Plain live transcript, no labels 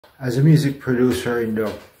As a music producer in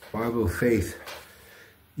the Bible faith,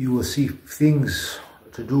 you will see things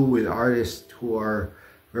to do with artists who are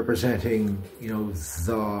representing,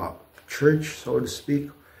 the church, so to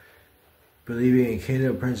speak, believing in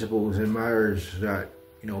kingdom principles and matters that,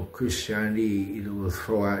 Christianity will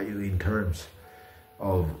throw at you in terms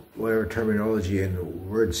of whatever terminology and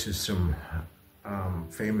word system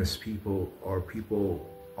famous people or people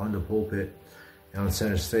on the pulpit and on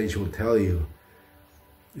center stage will tell you.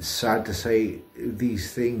 It's sad to say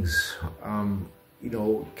these things, can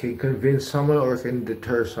convince someone or can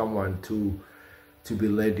deter someone to be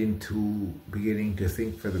led into beginning to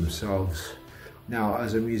think for themselves. Now,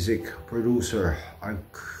 as a music producer, I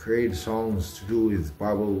create songs to do with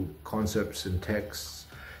Bible concepts and texts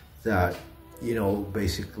that,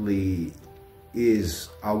 basically is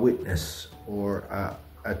a witness or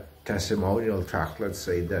a testimonial track, let's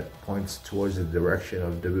say, that points towards the direction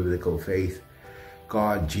of the biblical faith.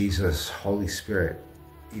 God, Jesus, Holy Spirit,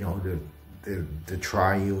 the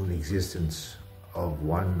triune existence of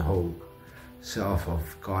one whole self of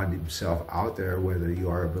God himself out there, whether you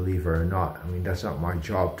are a believer or not. I mean, that's not my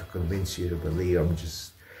job to convince you to believe. I'm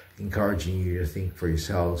just encouraging you to think for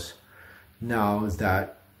yourselves. Now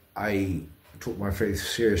that I took my faith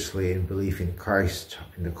seriously and belief in Christ,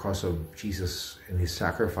 in the cross of Jesus and his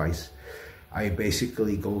sacrifice, I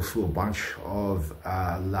basically go through a bunch of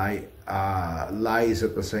lies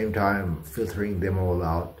at the same time, filtering them all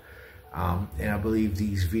out. And I believe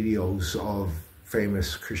these videos of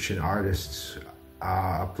famous Christian artists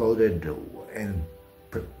uploaded and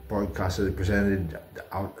broadcasted, presented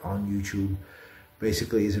out on YouTube,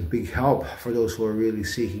 basically is a big help for those who are really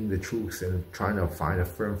seeking the truth and trying to find a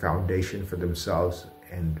firm foundation for themselves,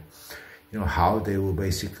 and how they will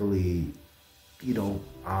basically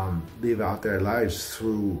live out their lives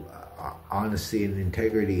through honesty and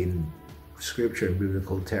integrity in scripture and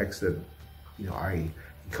biblical text that I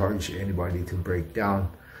encourage anybody to break down.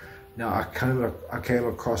 Now, I came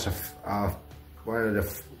across one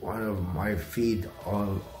of my feed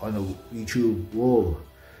on a YouTube wall.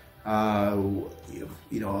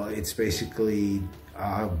 It's basically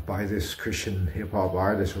by this Christian hip-hop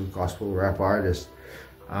artist or gospel rap artist.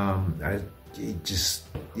 I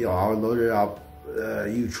loaded up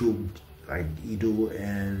YouTube like you do,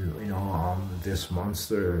 and this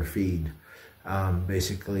monster feed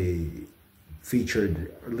basically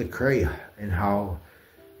featured Lecrae and how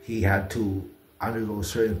he had to undergo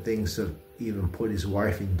certain things to even put his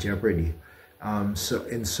wife in jeopardy.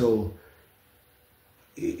 So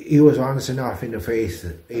he was honest enough in the faith,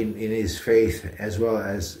 in his faith, as well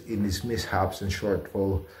as in his mishaps and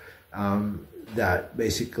shortfall, that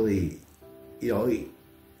basically,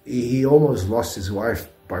 he almost lost his wife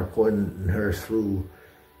by putting her through,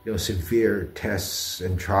 severe tests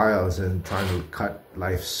and trials and trying to cut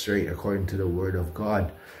life straight according to the word of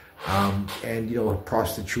God. And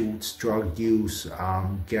prostitutes, drug use,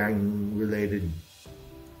 gang-related,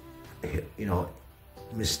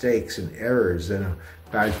 mistakes and errors and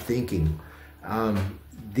bad thinking.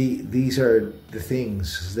 These are the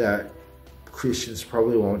things that Christians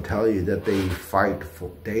probably won't tell you that they fight for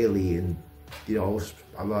daily, and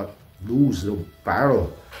a lot lose the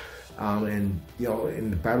battle. And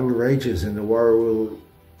the battle rages and the war will,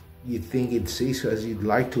 you think it ceases as you'd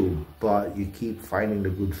like to, but you keep fighting the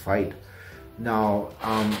good fight. Now,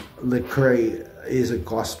 Lecrae is a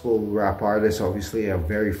gospel rap artist, obviously a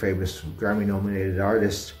very famous Grammy-nominated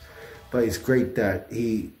artist, but it's great that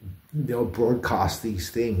he broadcasts these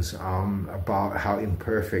things about how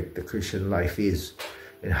imperfect the Christian life is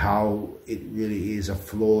and how it really is a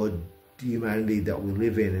flawed humanity that we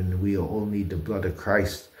live in, and we all need the blood of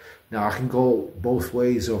Christ. Now, I can go both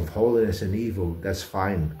ways of holiness and evil. That's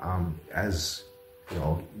fine. As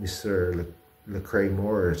Mr. Lecrae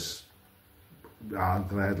Morris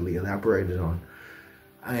gladly elaborated on.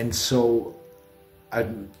 And so I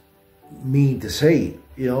mean to say,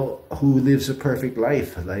 who lives a perfect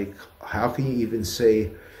life? Like, how can you even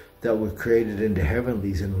say that we're created in the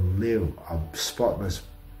heavenlies and live a spotless,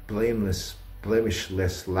 blameless,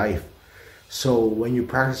 blemishless life? So when you're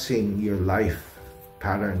practicing your life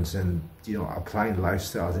patterns and applying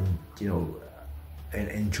lifestyles and and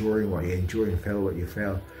enduring what you endure and fail what you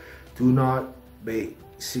fail, do not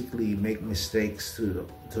basically make mistakes to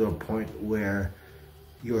the point where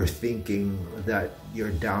you're thinking that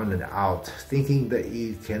you're down and out, thinking that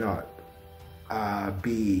you cannot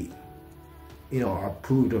be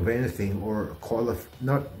approved of anything or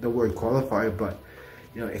not the word qualify, but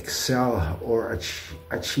excel or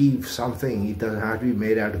achieve something. It doesn't have to be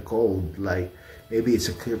made out of gold. Like, maybe it's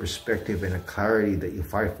a clear perspective and a clarity that you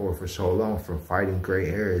fight for so long, from fighting gray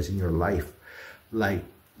areas in your life. Like,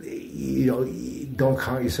 you know, don't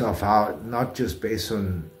count yourself out, not just based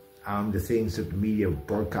on the things that the media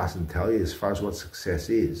broadcast and tell you as far as what success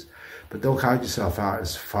is, but don't count yourself out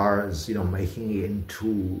as far as, you know, making it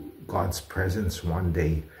into God's presence one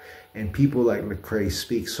day. And people like Lecrae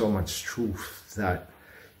speak so much truth that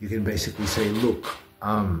you can basically say, look,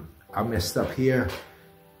 I messed up here.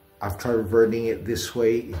 I've tried reverting it this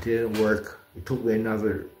way. It didn't work. It took me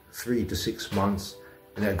another 3 to 6 months,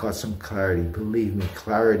 and I got some clarity. Believe me,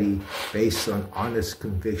 clarity based on honest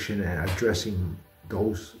conviction and addressing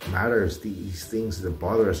those matters, these things that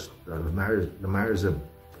bother us, the matters that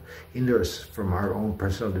hinder us from our own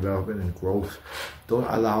personal development and growth. Don't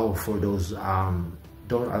allow for those,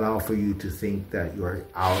 don't allow for you to think that you're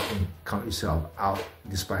out and count yourself out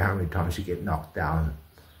despite how many times you get knocked down.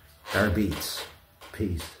 Yari Beats.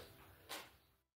 Peace.